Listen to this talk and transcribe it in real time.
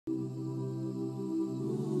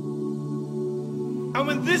And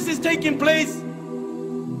when this is taking place,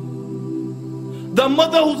 the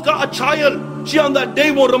mother who's got a child, she on that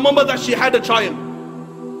day won't remember that she had a child.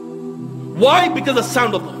 Why? Because the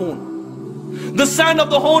sound of the horn. The sound of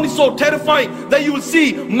the horn is so terrifying that you will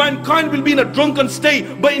see mankind will be in a drunken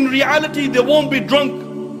state, but in reality they won't be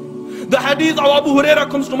drunk. The hadith of Abu Huraira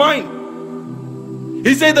comes to mind.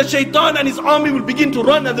 He said that Shaitan and his army will begin to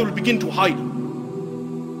run and they will begin to hide.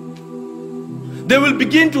 They will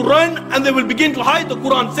begin to run and they will begin to hide. The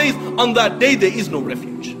Quran says on that day there is no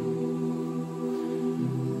refuge.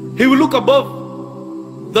 He will look above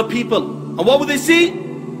the people, and what will they see?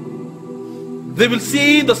 They will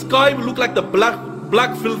see the sky will look like the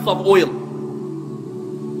black filth of oil.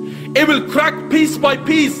 It will crack piece by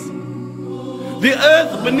piece. The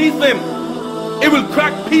earth beneath them, it will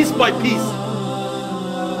crack piece by piece.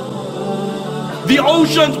 The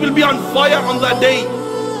oceans will be on fire on that day,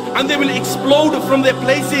 and they will explode from their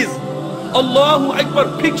places. Allahu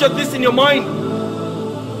Akbar, picture this in your mind.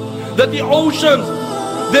 That the oceans,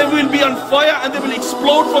 they will be on fire and they will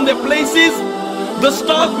explode from their places. The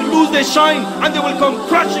stars will lose their shine and they will come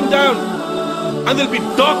crashing down, and there will be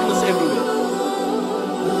darkness everywhere.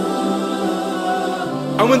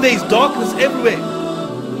 And when there is darkness everywhere,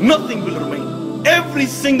 nothing will remain. Every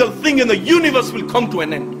single thing in the universe will come to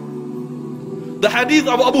an end. The hadith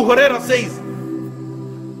of Abu Huraira says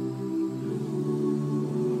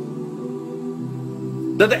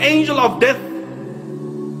that the angel of death,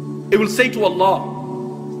 it will say to Allah,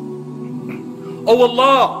 "Oh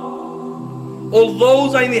Allah, all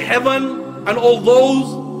those are in the heaven and all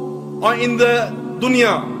those are in the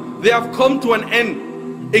dunya, they have come to an end,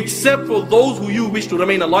 except for those who you wish to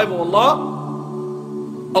remain alive, O Allah."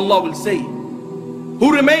 Allah will say,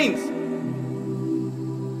 "Who remains?"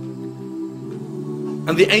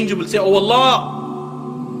 And the angel will say, "Oh Allah,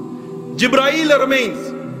 Jibreel remains,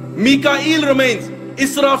 Mikael remains,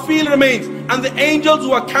 Israfil remains, and the angels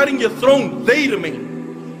who are carrying your throne, they remain."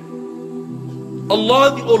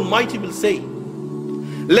 Allah the Almighty will say,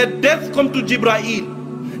 "Let death come to Jibreel,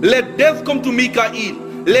 let death come to Mikael,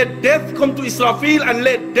 let death come to Israfil, and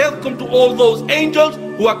let death come to all those angels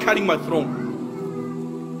who are carrying my throne."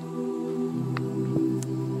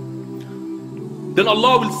 Then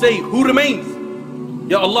Allah will say, "Who remains?"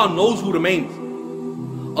 Ya Allah knows who remains.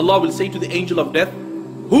 Allah will say to the angel of death,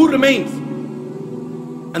 "Who remains?"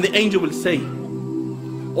 And the angel will say,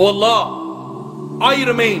 "Oh Allah, I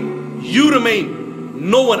remain, you remain,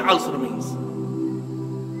 no one else remains."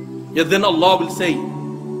 Yet then Allah will say,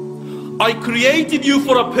 "I created you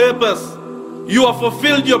for a purpose, you have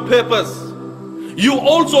fulfilled your purpose, you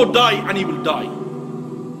also die and you will die."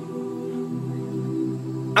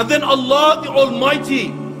 And then Allah the Almighty,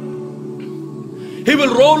 He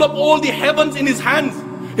will roll up all the heavens in His hands,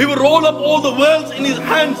 He will roll up all the worlds in His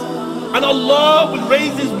hands, and Allah will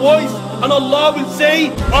raise His voice and Allah will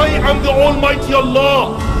say, "I am the Almighty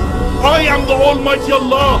Allah, I am the Almighty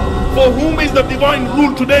Allah, for whom is the divine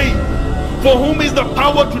rule today, for whom is the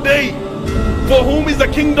power today, for whom is the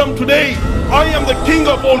kingdom today. I am the King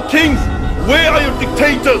of all kings. Where are your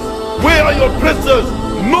dictators? Where are your oppressors?"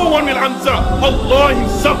 No one will answer. Allah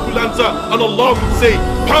Himself will answer, and Allah will say,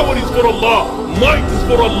 "Power is for Allah, might is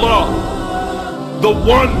for Allah, the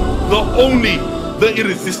one, the only, the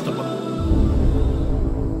irresistible."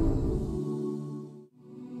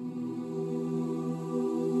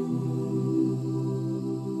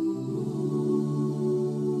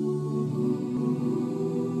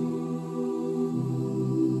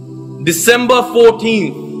 December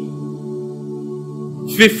 14th,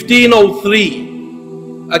 1503,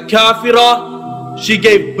 a kafira, she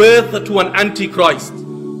gave birth to an antichrist.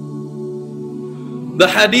 The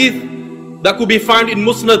hadith that could be found in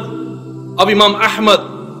Musnad of Imam Ahmad,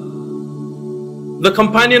 the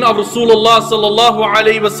companion of Rasulullah sallallahu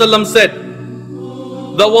alayhi wasallam said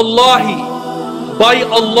that wallahi, by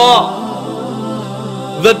Allah,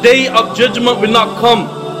 the day of judgment will not come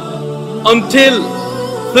until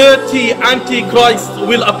 30 antichrists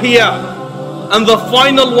will appear, and the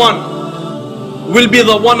final one will be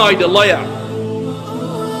the one-eyed liar.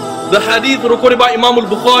 The hadith recorded by Imam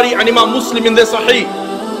al-Bukhari and Imam Muslim in their Sahih.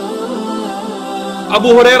 Abu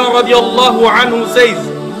Huraira radiallahu anhu says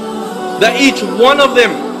that each one of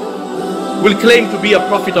them will claim to be a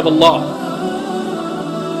prophet of Allah.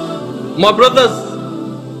 My brothers,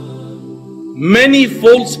 many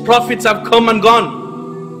false prophets have come and gone.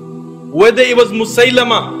 Whether it was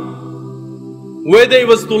Musaylama, whether it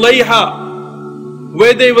was Tulayha,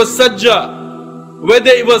 whether it was Sajjah,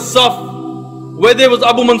 whether it was Saf, whether it was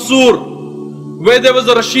Abu Mansur, whether it was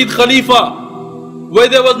Rashid Khalifa,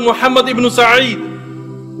 whether it was Muhammad ibn Sa'id,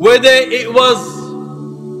 whether it was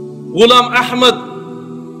Ghulam Ahmad,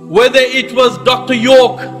 whether it was Dr.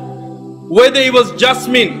 York, whether it was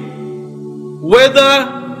Jasmine, whether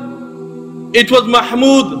it was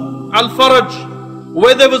Mahmoud Al-Faraj,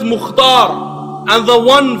 whether it was Mukhtar, and the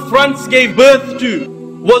one France gave birth to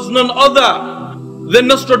was none other than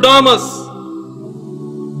Nostradamus,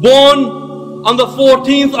 born on the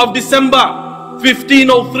 14th of December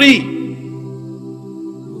 1503.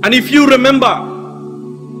 And if you remember,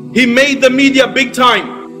 he made the media big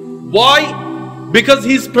time. Why? Because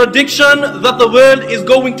his prediction that the world is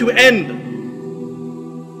going to end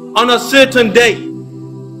on a certain day,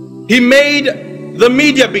 he made the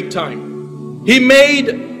media big time. He made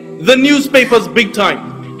the newspapers big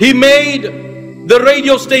time. He made the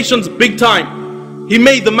radio stations big time. He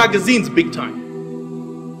made the magazines big time.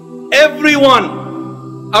 Everyone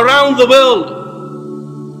around the world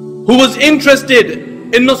who was interested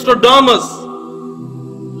in Nostradamus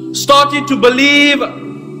started to believe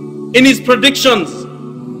in his predictions,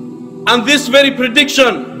 and this very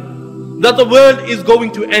prediction that the world is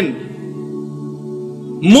going to end.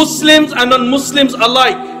 Muslims and non-Muslims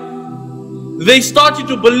alike, they started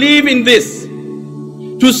to believe in this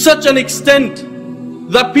to such an extent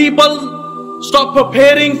that people start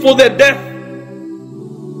preparing for their death.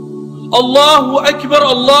 Allahu Akbar,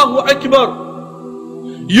 Allahu Akbar.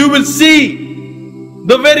 You will see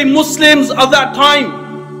the very Muslims of that time,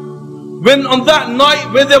 when on that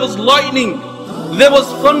night where there was lightning, there was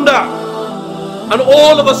thunder, and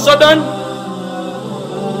all of a sudden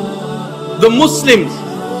the Muslims,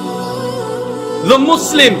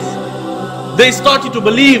 they started to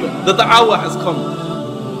believe that the hour has come.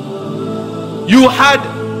 You had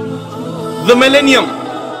the millennium.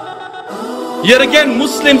 Yet again,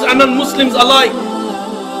 Muslims and non-Muslims alike,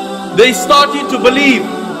 they started to believe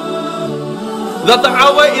that the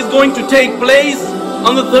hour is going to take place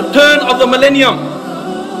on the turn of the millennium,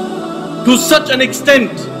 to such an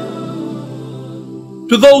extent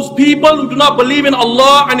to those people who do not believe in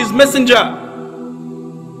Allah and His Messenger.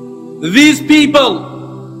 These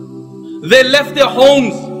people, they left their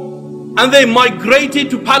homes and they migrated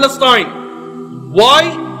to Palestine.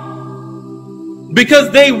 Why? Because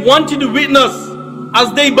they wanted to witness,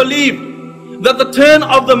 as they believed, that the turn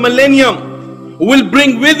of the millennium will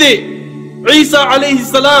bring with it Isa alayhi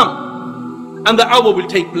salam, and the hour will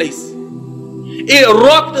take place. It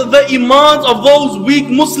rocked the imans of those weak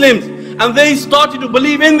Muslims, and they started to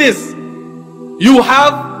believe in this. You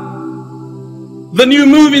have the new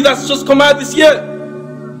movie that's just come out this year,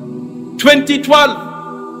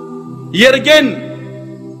 2012. Yet again,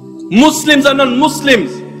 Muslims and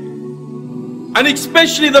non-Muslims, and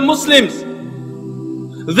especially the Muslims,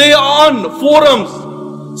 they are on forums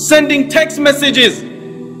sending text messages.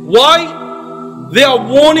 Why? They are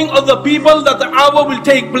warning other people that the hour will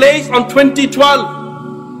take place on 2012.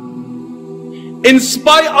 In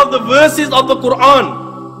spite of the verses of the Quran,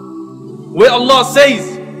 where Allah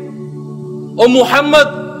says, O Muhammad,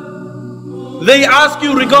 they ask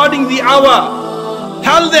you regarding the hour,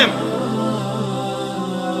 tell them,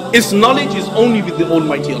 its knowledge is only with the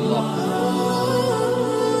Almighty Allah.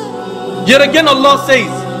 Yet again Allah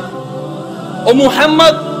says, O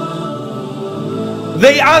Muhammad,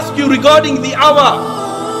 they ask you regarding the hour,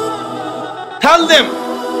 tell them,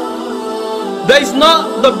 there is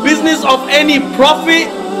not the business of any prophet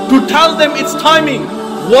to tell them its timing.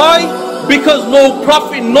 Why? Because no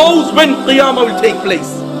prophet knows when Qiyamah will take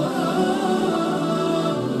place.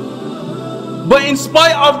 But in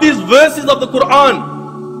spite of these verses of the Quran,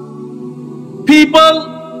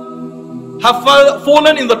 people have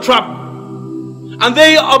fallen in the trap, and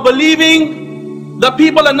they are believing that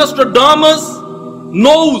people like Nostradamus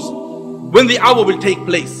knows when the hour will take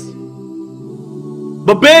place.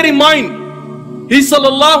 But bear in mind, he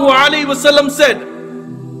sallallahu alayhi wasallam said,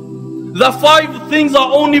 the 5 things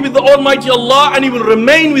are only with the Almighty Allah, and He will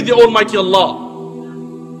remain with the Almighty Allah.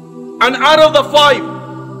 And out of the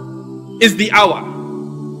 5 is the hour.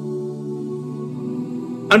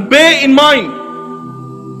 And bear in mind,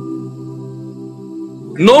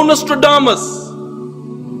 no Nostradamus,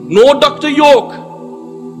 no Dr. York,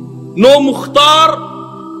 no Mukhtar,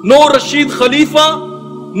 no Rashid Khalifa,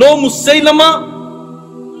 no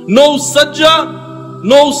Musaylama, no Sajja,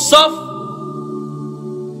 no Saf,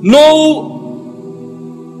 no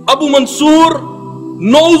Abu Mansur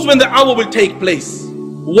knows when the hour will take place.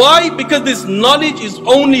 Why? Because this knowledge is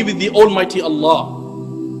only with the Almighty Allah.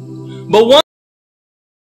 But